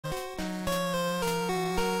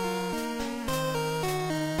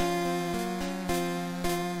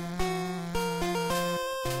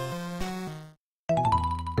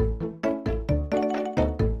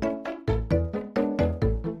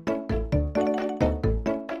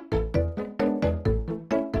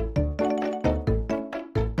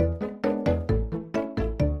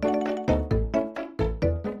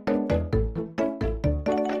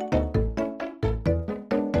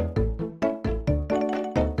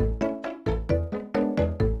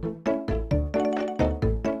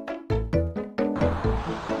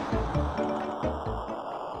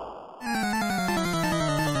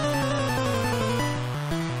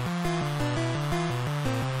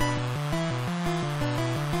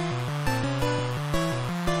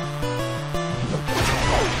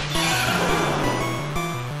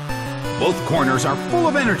Both corners are full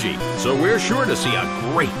of energy, so we're sure to see a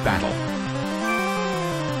great battle.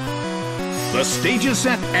 The stage is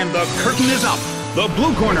set and the curtain is up. The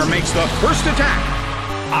blue corner makes the first attack.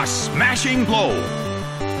 A smashing blow.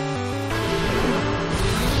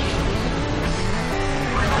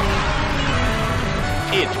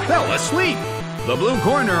 It fell asleep. The blue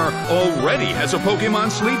corner already has a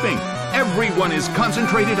Pokémon sleeping. Everyone is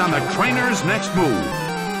concentrated on the trainer's next move.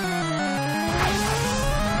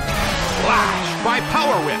 Flash by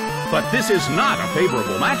Power Whip, but this is not a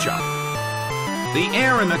favorable matchup. The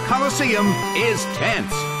air in the Colosseum is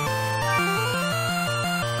tense.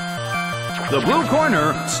 The blue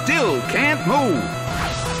corner still can't move.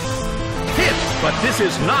 Hit, but this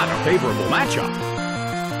is not a favorable matchup.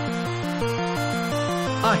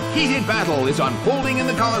 A heated battle is unfolding in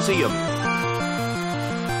the Colosseum.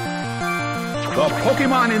 The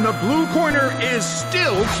Pokémon in the blue corner is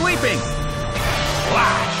still sleeping.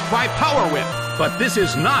 Flash by Power Whip, but this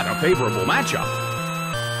is not a favorable matchup.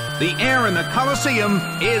 The air in the Colosseum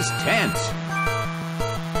is tense.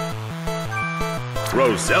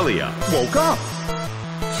 Roselia woke up.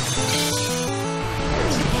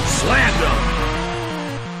 Slammed him.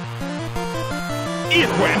 It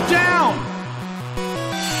went down.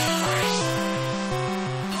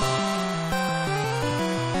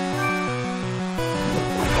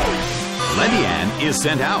 Ledian is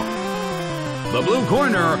sent out. The blue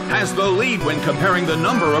corner has the lead when comparing the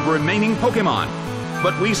number of remaining Pokémon,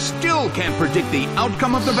 but we still can't predict the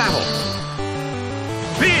outcome of the battle.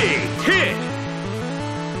 Big hit!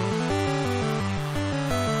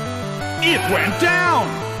 It went down!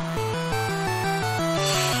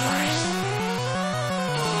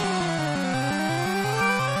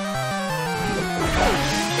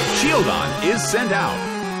 Shieldon is sent out.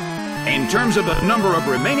 In terms of the number of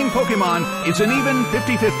remaining Pokémon, it's an even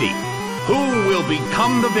 50-50. Who will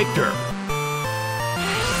become the victor?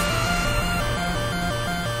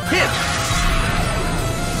 Hit!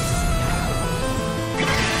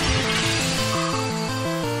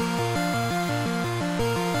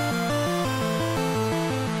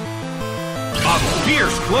 A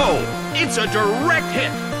fierce blow! It's a direct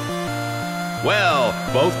hit! Well,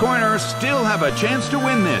 both corners still have a chance to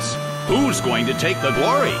win this. Who's going to take the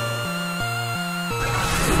glory?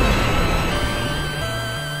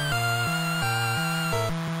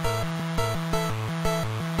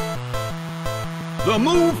 The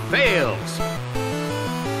move fails.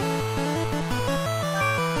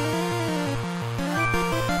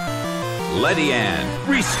 Ledian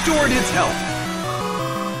restored its health.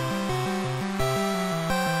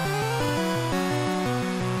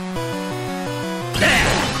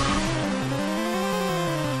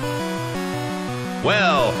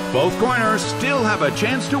 Well, both corners still have a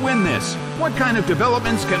chance to win this. What kind of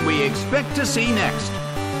developments can we expect to see next?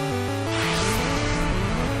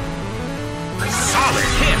 Solid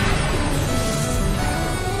hit!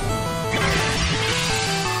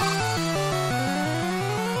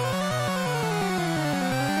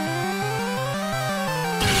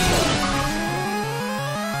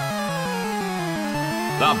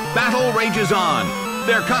 The battle rages on.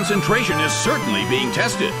 Their concentration is certainly being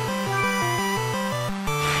tested.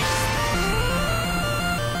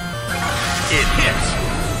 It hits.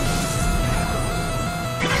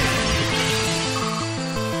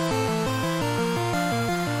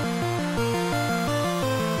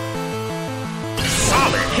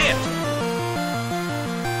 Solid hit.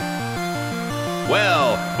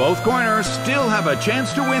 Well, both corners still have a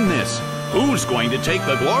chance to win this. Who's going to take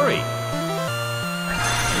the glory?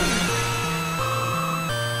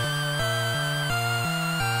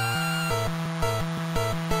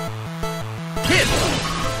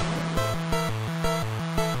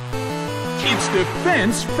 Its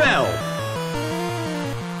defense fell.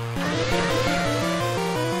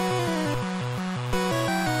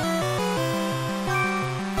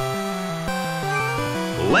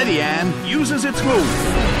 Ledian uses its move.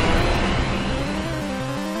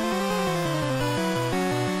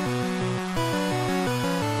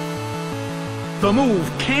 The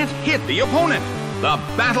move can't hit the opponent. The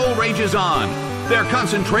battle rages on. Their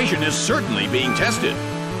concentration is certainly being tested.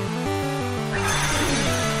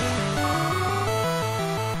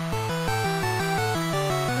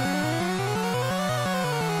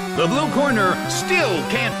 The blue corner still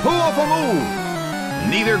can't pull off a move.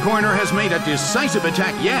 Neither corner has made a decisive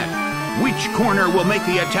attack yet. Which corner will make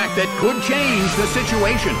the attack that could change the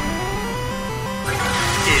situation?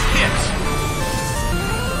 It hits.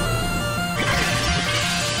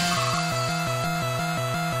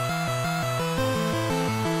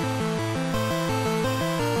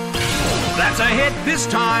 That's a hit this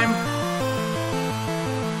time.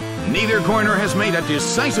 Neither corner has made a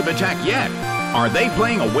decisive attack yet. Are they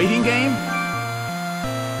playing a waiting game?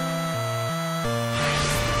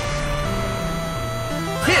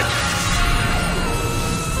 Hit!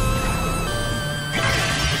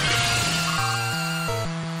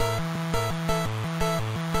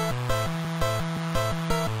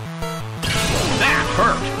 That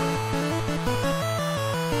hurt!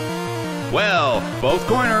 Well, both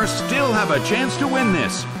corners still have a chance to win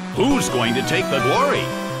this. Who's going to take the glory?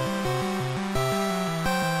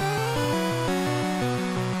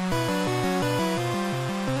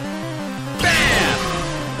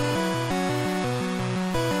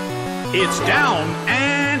 It's down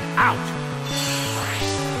and out.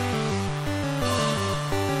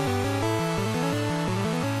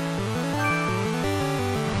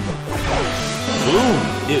 Gloom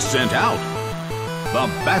is sent out. The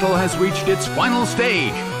battle has reached its final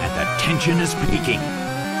stage, and the tension is peaking.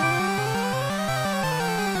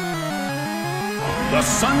 The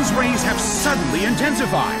sun's rays have suddenly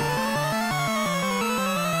intensified.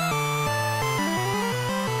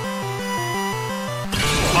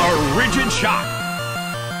 A rigid shot.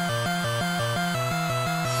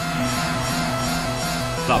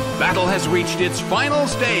 The battle has reached its final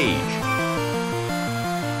stage.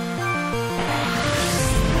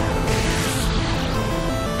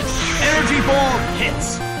 Energy ball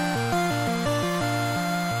hits.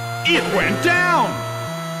 It went down.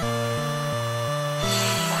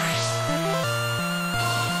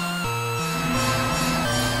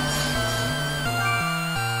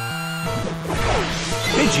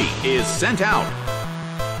 Pidgey is sent out.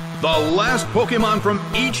 The last Pokémon from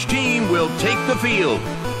each team will take the field.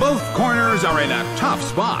 Both corners are in a tough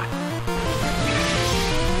spot.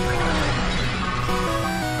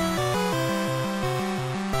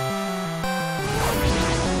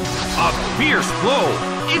 A fierce blow.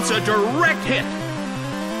 It's a direct hit.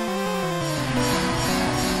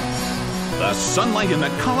 The sunlight in the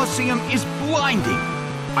Colosseum is blinding.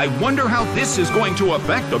 I wonder how this is going to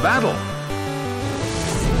affect the battle.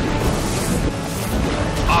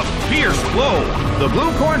 A fierce blow. The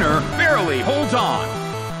blue corner barely holds on.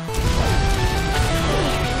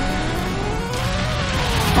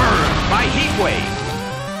 Burned by heat wave.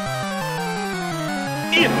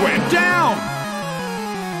 It went down.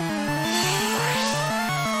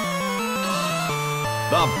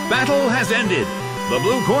 The battle has ended. The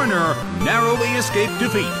blue corner narrowly escaped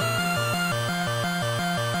defeat.